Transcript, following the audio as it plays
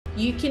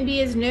You can be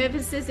as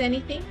nervous as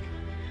anything.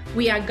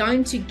 We are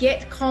going to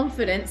get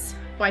confidence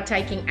by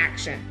taking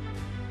action.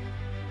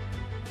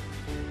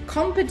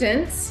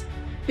 Competence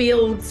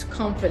builds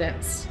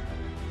confidence.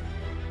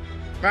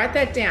 Write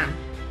that down.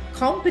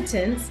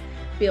 Competence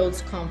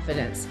builds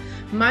confidence.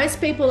 Most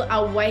people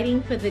are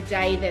waiting for the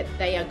day that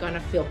they are going to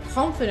feel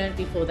confident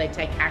before they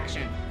take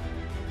action.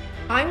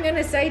 I'm going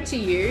to say to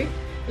you,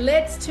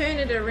 let's turn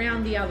it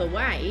around the other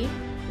way.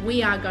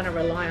 We are going to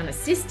rely on a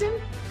system.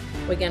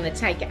 We're going to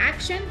take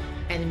action,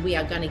 and we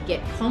are going to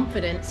get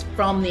confidence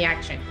from the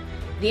action.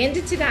 At the end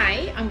of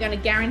today, I'm going to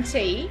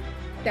guarantee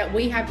that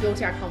we have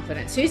built our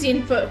confidence. Who's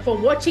in for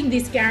watching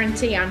this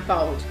guarantee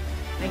unfold?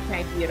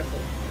 Okay, beautiful.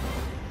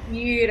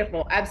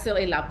 Beautiful.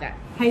 Absolutely love that.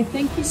 Hey,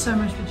 thank you so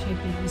much for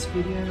checking out this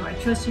video. I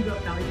trust you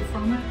got value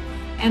from it.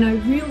 And I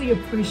really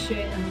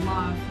appreciate and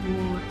love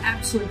your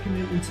absolute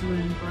commitment to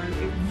learn and grow.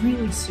 It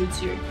really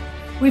suits you.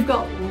 We've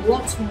got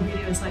lots more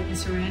videos like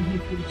this around here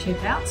for you to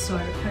check out, so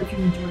I hope you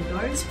enjoy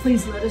those.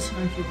 Please let us know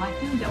if you like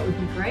them, that would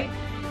be great.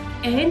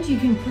 And you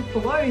can click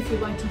below if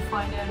you'd like to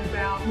find out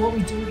about what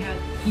we do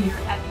here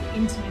at the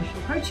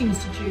International Coaching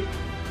Institute.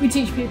 We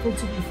teach people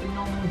to be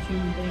phenomenal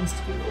human beings,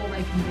 to be all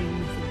they can be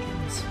in their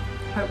dreams.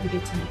 Hope we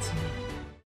get to meet soon.